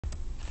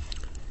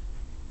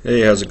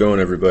Hey, how's it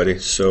going, everybody?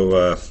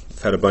 So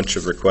I've had a bunch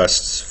of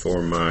requests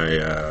for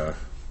my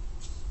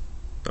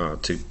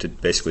to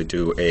basically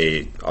do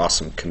a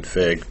awesome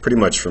config, pretty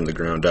much from the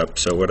ground up.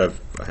 So what I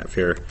have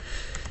here,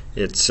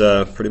 it's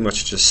pretty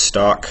much just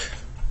stock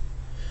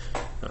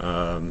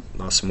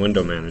awesome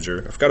window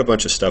manager. I've got a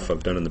bunch of stuff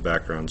I've done in the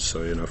background.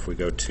 So if we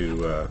go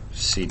to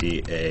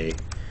CDA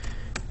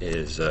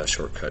is a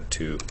shortcut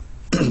to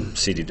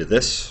CD to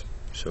this.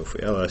 So if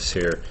we ls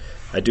here,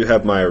 I do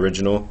have my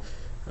original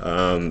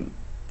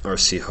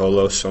RC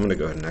holo, so I'm going to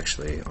go ahead and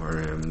actually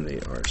rm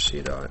the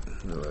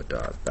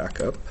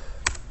rc.lua.backup.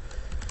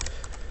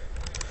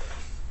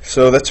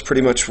 So that's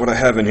pretty much what I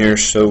have in here.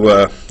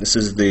 So this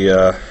is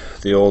the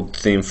old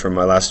theme from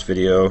my last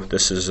video.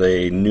 This is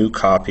a new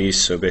copy,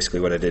 so basically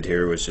what I did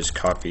here was just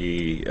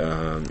copy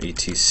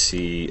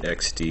etc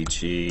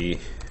xdg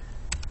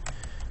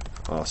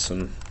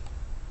awesome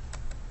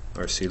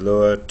RC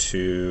Lua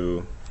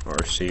to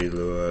RC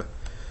Lua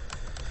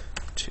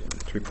to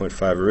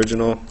 3.5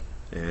 original,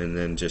 and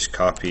then just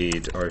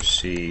copied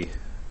RC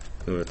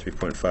Lua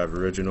 3.5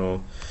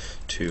 original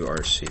to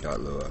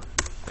rc.lua.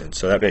 And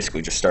so that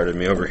basically just started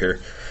me over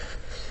here.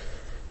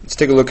 Let's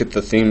take a look at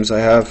the themes I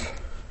have.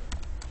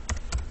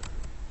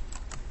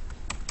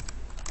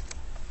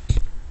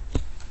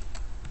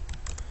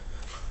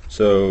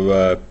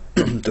 So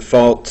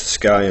default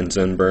Sky and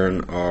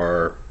Zenburn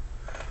are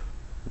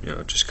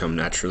just come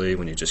naturally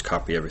when you just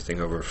copy everything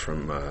over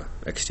from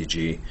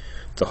XDG.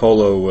 The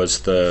Holo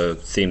was the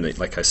theme that,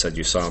 like I said,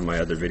 you saw in my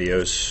other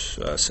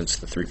videos since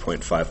the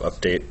 3.5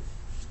 update.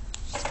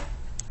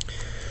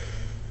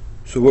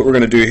 So what we're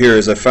going to do here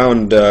is I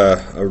found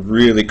a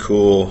really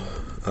cool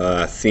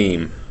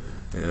theme.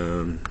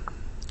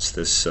 It's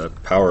this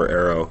power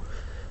arrow.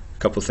 A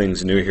couple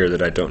things new here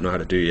that I don't know how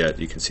to do yet.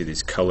 You can see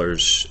these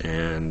colors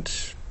and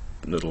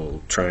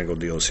little triangle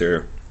deals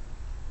here.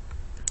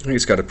 I think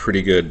it's got a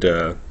pretty good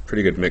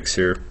mix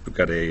here. We've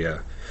got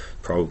a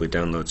probably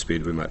download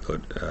speed. We might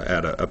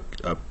add a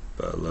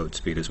load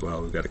speed as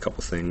well. We've got a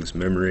couple things.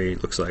 Memory,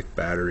 looks like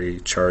battery,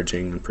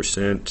 charging, and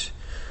percent.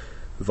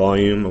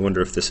 Volume, I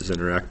wonder if this is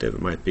interactive.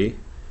 It might be.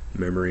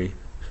 Memory,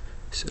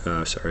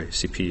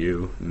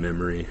 CPU,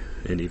 memory,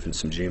 and even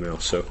some Gmail.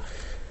 So I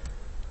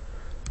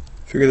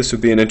figure this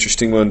would be an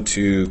interesting one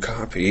to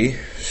copy.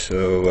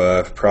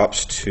 So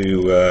props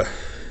to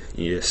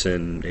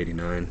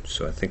ESN89.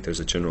 So I think there's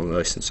a general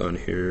license on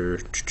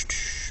here.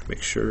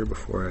 Make sure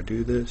before I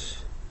do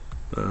this.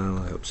 Well,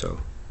 I hope so.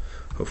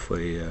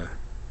 Hopefully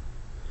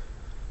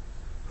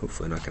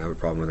not gonna have a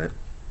problem with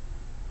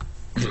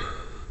it.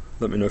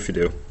 Let me know if you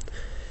do,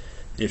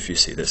 if you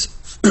see this.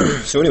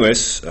 So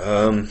anyways,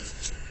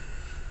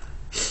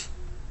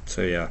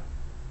 so yeah,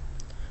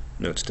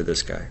 notes to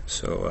this guy.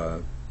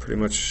 So pretty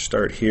much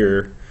start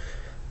here.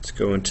 Let's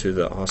go into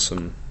the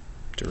awesome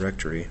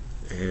directory,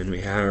 and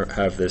we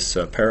have this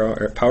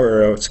power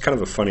arrow. It's kind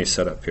of a funny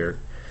setup here.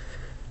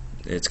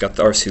 It's got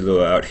the RC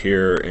Lua out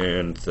here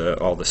and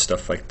all the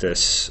stuff like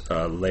this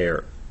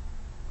layer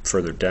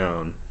further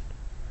down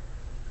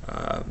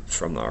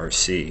from the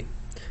RC.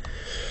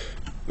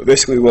 But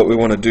basically what we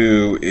want to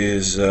do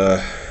is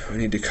we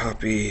need to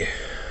copy,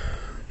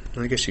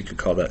 I guess you could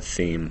call that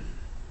theme.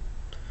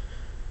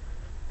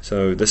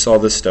 So all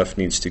this stuff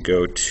needs to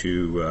go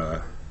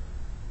to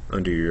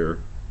under your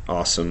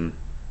awesome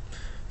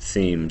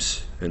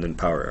themes and then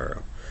power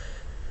arrow.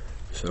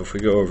 So if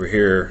we go over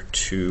here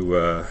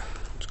to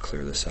let's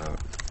clear this out.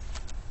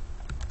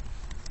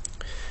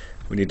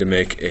 We need to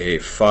make a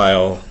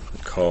file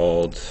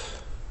called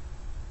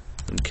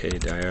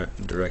mk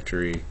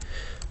directory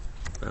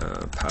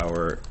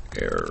power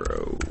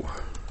arrow,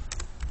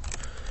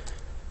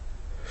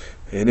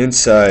 and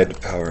inside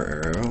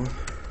power arrow,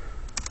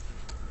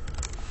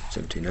 it's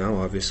empty now,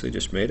 obviously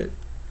just made it.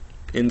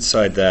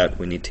 Inside that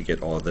we need to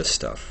get all of this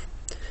stuff.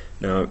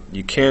 Now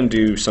you can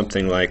do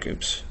something like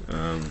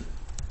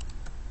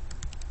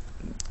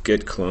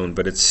git clone,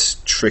 but it's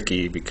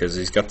tricky because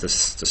he's got this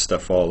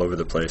stuff all over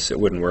the place. It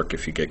wouldn't work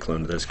if you git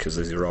clone to this because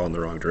these are all in the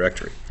wrong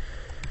directory.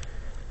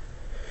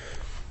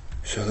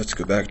 So let's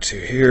go back to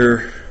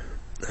here.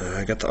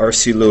 I got the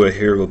RC Lua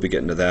here. We'll be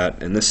getting to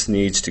that, and this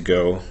needs to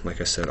go,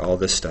 like I said, all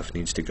this stuff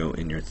needs to go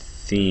in your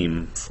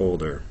theme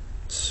folder.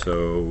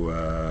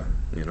 So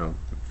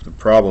the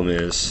problem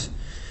is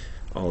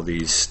all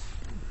these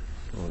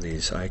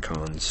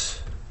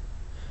icons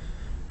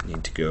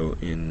need to go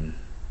in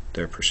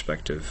their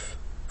respective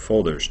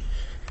folders.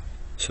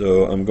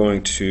 So I'm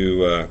going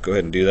to go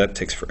ahead and do that. It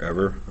takes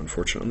forever,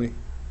 unfortunately,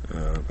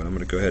 but I'm going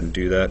to go ahead and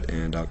do that,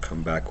 and I'll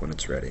come back when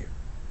it's ready.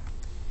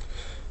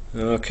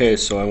 Okay,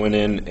 so I went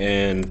in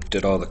and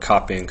did all the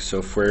copying. So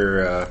if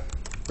we're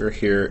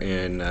here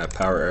in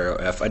Power Arrow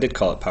F, I did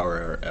call it Power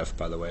Arrow F,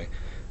 by the way.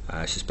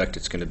 I suspect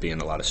it's going to be in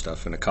a lot of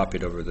stuff, and I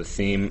copied over the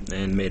theme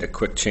and made a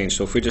quick change.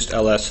 So if we just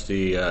ls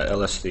the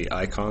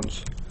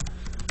icons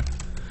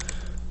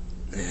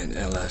and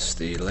ls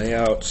the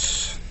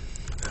layouts,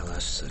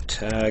 ls the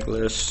tag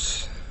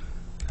lists,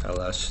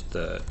 ls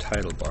the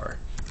title bar.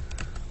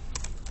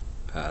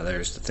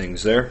 There's the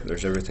things there.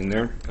 There's everything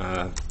there.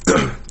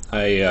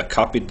 I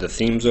copied the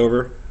themes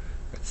over,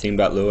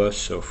 theme.lua,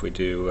 so if we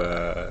do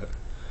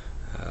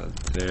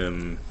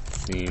vim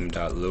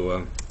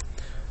theme.lua,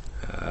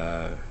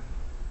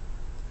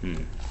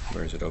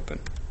 where is it open?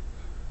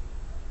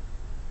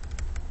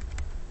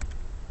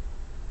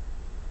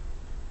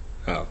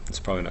 Oh, it's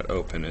probably not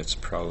open, it's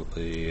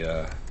probably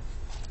a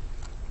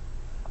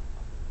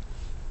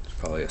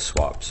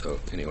swap. So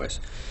anyways,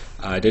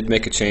 I did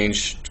make a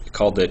change,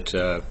 called it,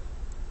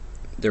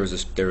 there was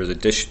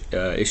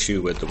a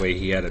issue with the way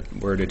he had it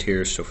worded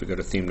here, so if we go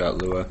to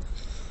theme.lua,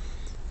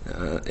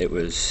 it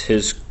was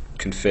his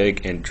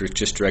config and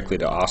just directly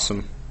to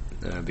awesome,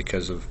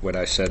 because of what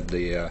I said.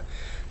 The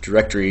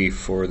directory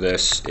for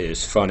this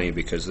is funny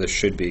because this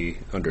should be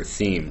under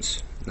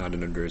themes, not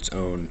under its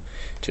own.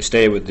 To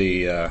stay with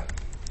the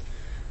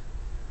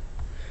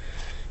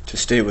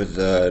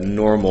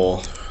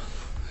normal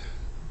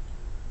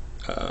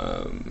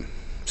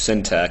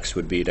syntax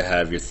would be to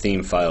have your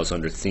theme files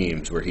under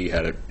themes, where he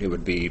had it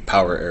would be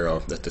power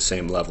arrow at the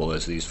same level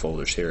as these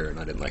folders here, and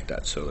I didn't like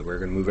that, so we're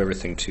going to move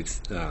everything to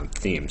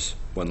themes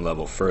one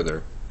level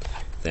further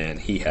than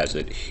he has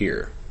it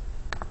here.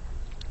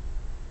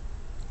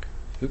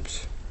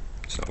 Oops,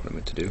 that's not what I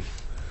meant to do.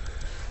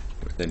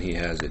 Then he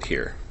has it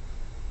here.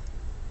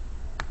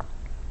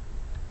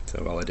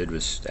 So all I did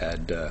was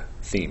add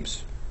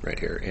themes right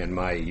here and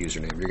my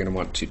username. You're going to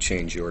want to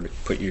change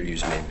put your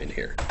username in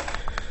here.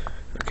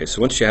 Okay,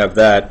 so once you have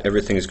that,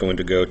 everything is going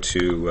to go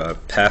to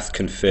path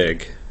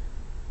config,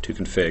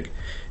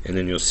 and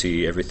then you'll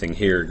see everything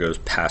here goes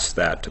past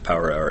that to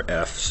power our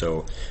F.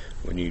 So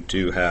when you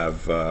do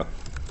have,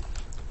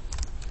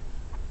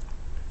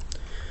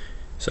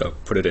 so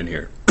put it in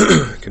here,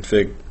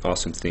 config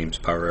awesome themes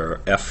power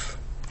our F,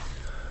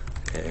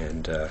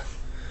 and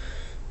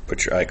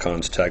put your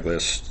icons, tag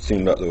list,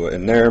 theme.lua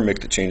in there,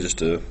 make the changes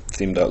to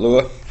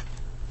theme.lua,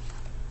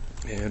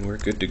 and we're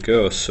good to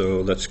go.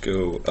 So let's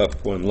go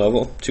up one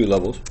level, 2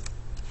 levels,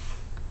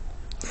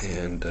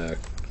 and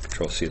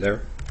Control C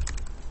there.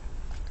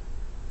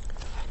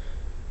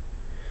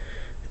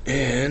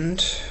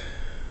 And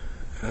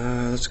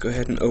let's go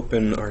ahead and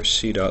open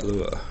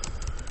rc.lua.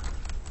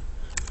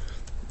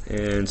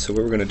 And so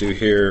what we're going to do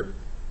here,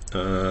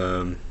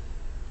 let's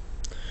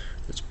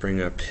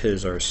bring up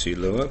his RC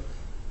Lua.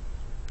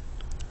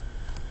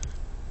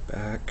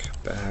 Back,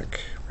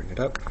 bring it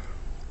up.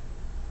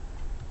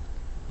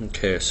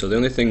 Okay, so the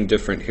only thing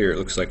different here, it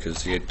looks like,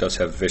 is it does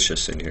have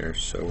vicious in here.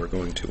 So we're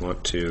going to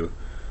want to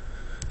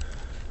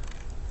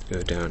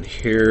go down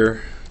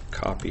here,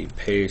 copy,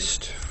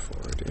 paste,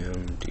 forward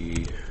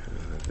MD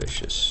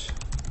vicious.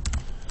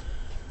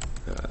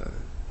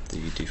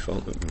 The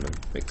default, I'm going to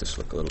make this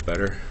look a little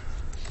better.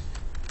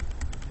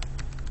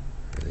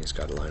 Everything's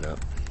got to line up.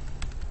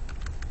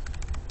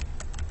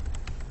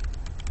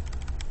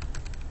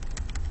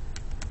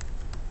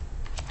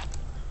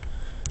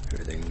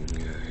 Everything,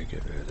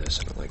 get rid of this,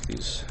 I don't like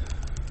these.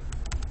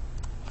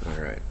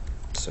 Alright,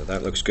 so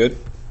that looks good.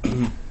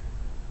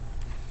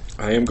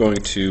 I am going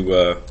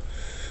to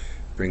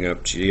bring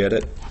up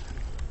gedit,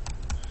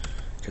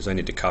 because I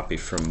need to copy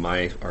from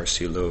my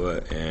RC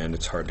Lua, and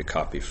it's hard to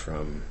copy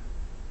from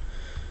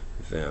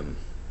Vim.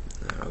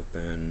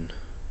 Open,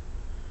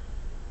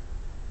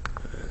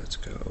 let's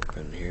go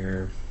open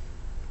here.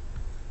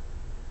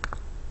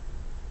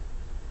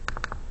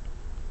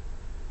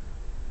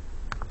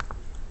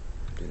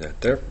 Do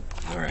that there.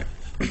 Alright.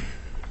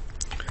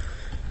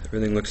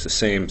 Everything looks the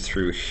same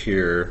through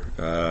here.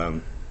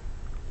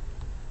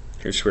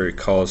 Here's where he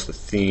calls the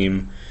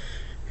theme.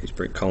 He's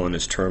calling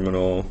his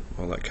terminal,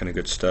 all that kind of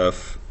good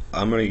stuff.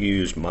 I'm going to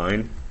use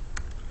mine,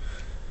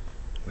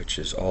 which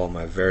is all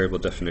my variable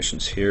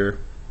definitions here.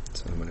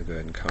 So I'm going to go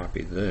ahead and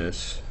copy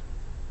this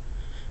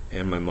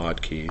and my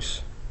mod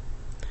keys.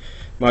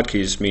 Mod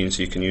keys means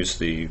you can use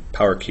the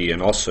power key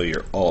and also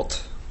your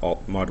alt.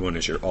 Mod 1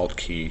 is your alt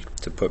key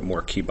to put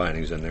more key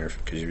bindings in there,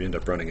 because you end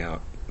up running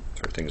out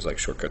for things like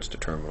shortcuts to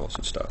terminals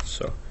and stuff.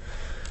 So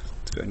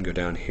let's go ahead and go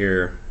down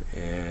here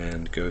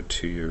and go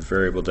to your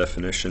variable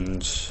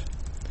definitions.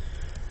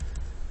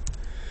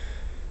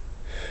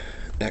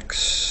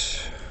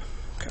 X,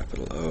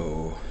 capital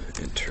O,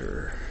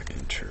 enter,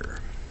 enter,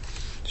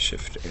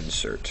 shift,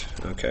 insert.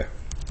 Okay.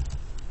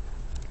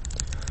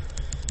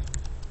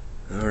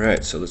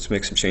 Alright, so let's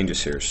make some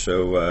changes here.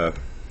 So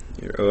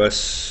your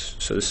OS,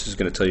 so this is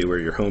going to tell you where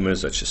your home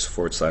is. That's just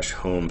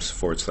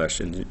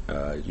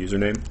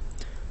 /homes/username.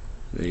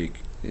 The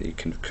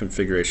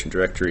configuration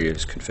directory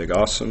is config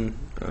awesome.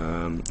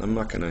 I'm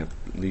not going to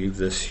leave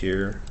this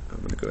here. I'm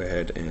going to go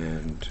ahead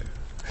and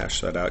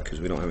hash that out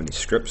because we don't have any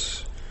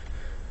scripts.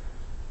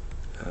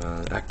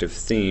 Active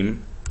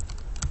theme,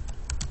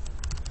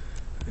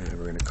 and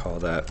we're going to call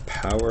that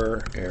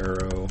power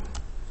arrow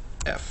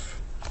F.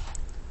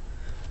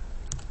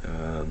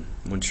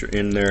 Once you're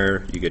in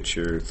there, you get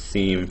your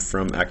theme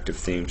from active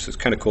themes. So it's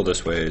kind of cool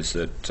this way, is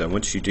that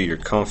once you do your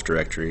conf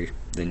directory,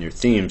 then your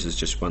themes is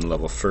just one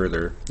level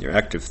further. Your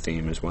active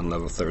theme is one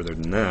level further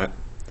than that,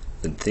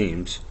 than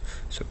themes.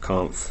 So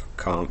conf,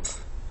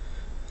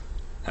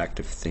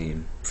 active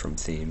theme from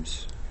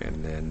themes,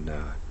 and then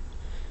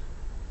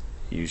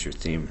use your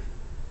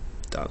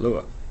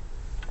theme.lua.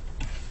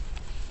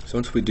 So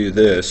once we do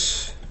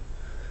this,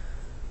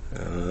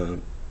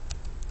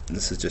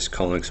 this is just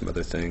calling some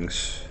other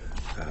things.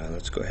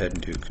 Let's go ahead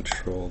and do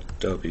Control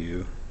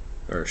W,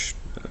 or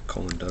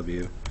colon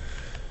W,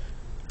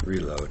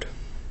 reload.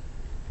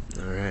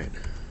 Alright.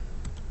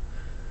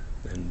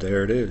 And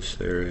there it is.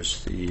 There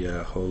is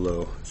the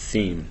Holo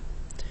theme.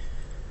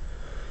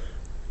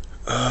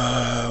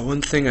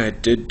 One thing I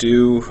did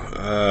do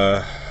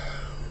while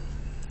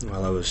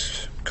I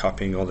was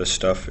copying all this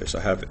stuff is I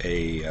have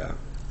a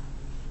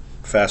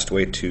fast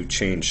way to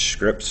change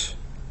scripts.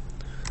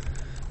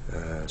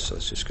 So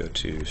let's just go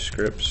to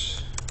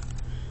scripts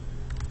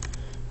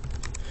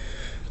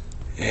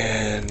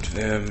and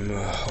vim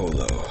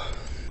holo.sh,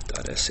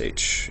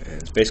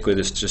 and basically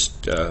this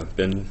just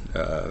been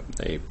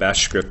a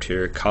bash script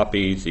here.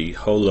 Copy the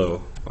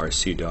holo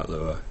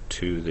rc.lua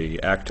to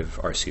the active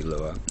rc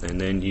lua,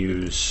 and then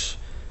use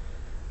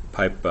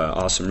pipe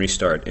awesome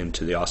restart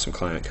into the awesome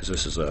client, because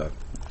this is a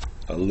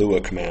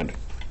lua command,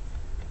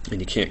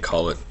 and you can't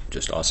call it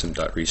just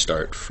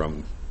awesome.restart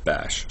from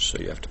bash, so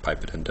you have to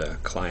pipe it into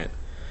client.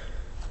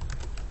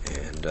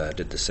 And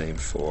did the same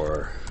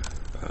for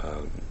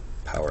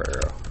power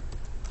arrow.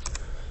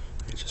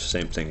 It's the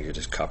same thing. You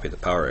just copy the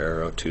power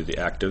arrow to the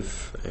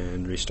active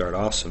and restart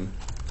awesome.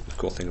 The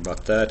cool thing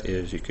about that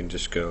is you can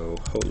just go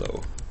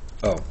holo.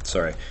 Oh,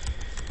 sorry.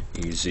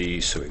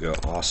 Easy. So we go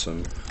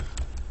awesome.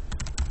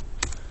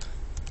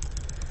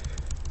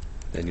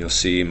 Then you'll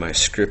see my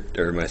script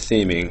or my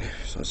theming.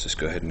 So let's just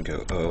go ahead and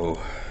go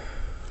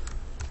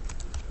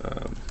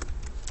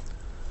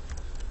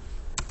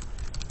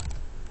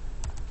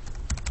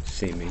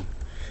theming.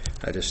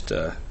 I just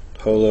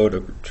holo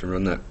to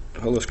run that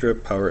holo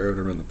script, power arrow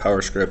to run the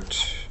power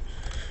script,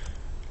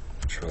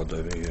 Control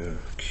W,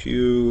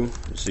 Q,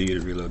 Z to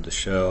reload the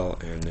shell,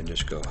 and then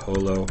just go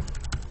holo,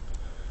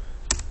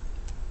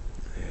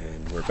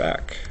 and we're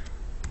back.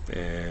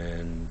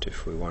 And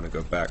if we want to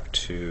go back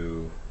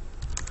to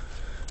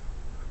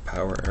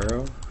power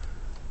arrow,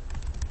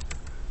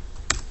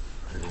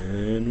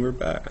 and we're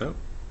back. Oh,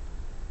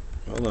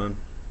 hold on.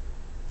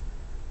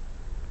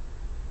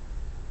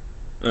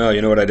 Oh,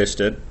 you know what I just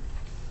did?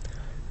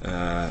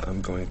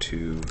 I'm going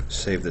to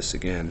save this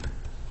again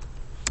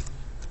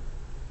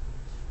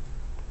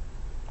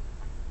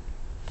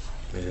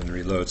and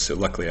reload. So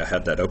luckily I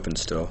had that open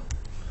still.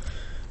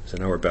 So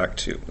now we're back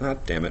to, ah,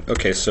 damn it.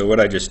 Okay, so what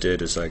I just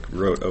did is I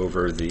wrote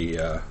over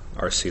the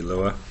RC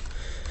Lua.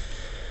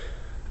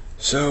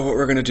 So what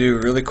we're going to do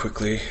really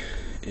quickly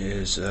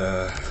is,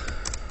 damn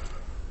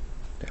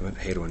it, I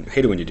hate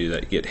it when you do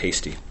that. You get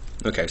hasty.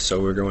 Okay, so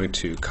we're going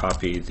to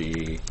copy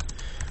the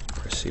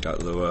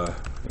rc.lua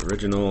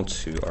original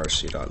to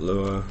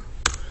rc.lua,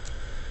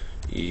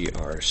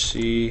 erc,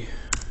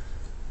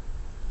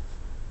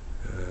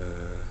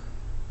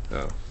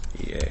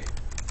 EA.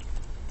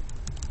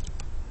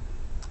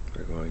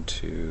 We're going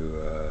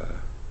to,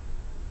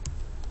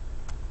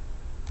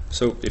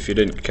 so if you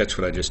didn't catch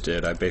what I just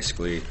did, I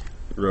basically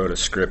wrote a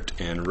script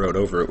and wrote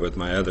over it with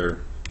my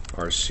other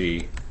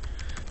RC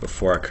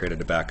before I created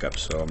a backup.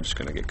 So I'm just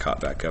going to get caught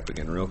back up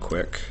again real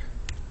quick.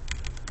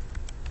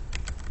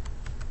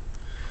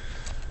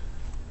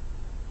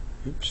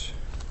 Oops.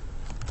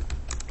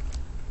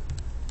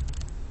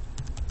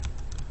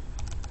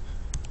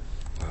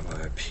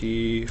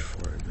 IP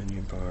for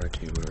menu bar,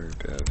 keyword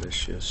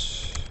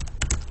vicious.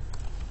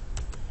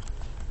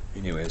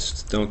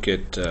 Anyways, don't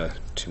get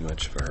too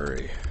much of a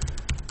hurry.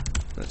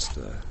 That's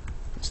the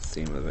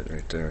theme of it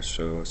right there.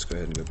 So let's go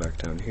ahead and go back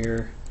down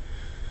here.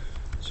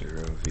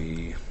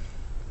 0v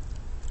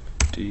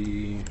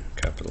d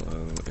capital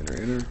O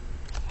enter.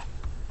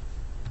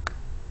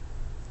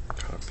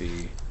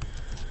 Copy.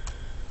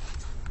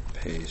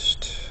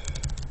 Paste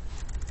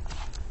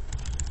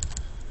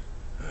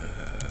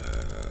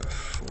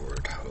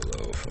forward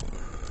holo,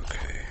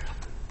 okay,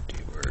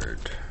 D-word,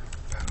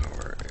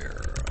 power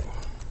arrow,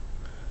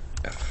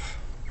 F.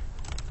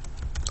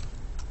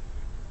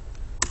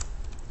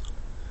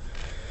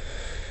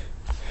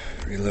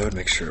 Reload,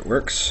 make sure it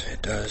works.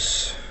 It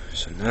does.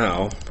 So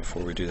now,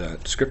 before we do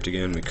that script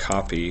again, we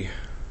copy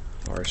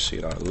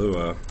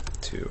rc.lua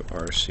to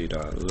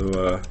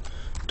rc.lua.power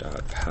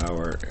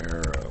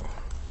arrow.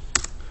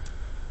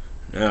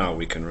 Now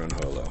we can run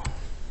holo.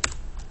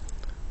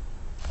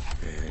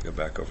 And go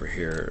back over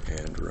here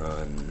and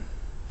run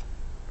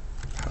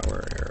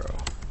power arrow.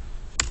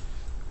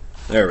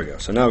 There we go.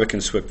 So now we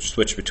can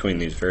switch between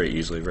these very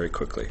easily, very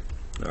quickly.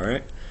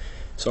 Alright.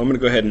 So I'm going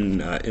to go ahead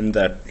and end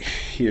that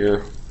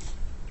here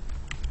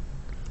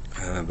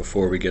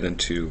before we get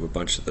into a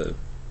bunch of the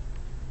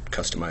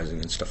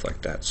customizing and stuff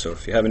like that. So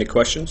if you have any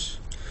questions,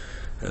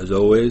 as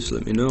always,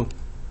 let me know.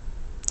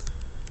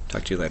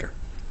 Talk to you later.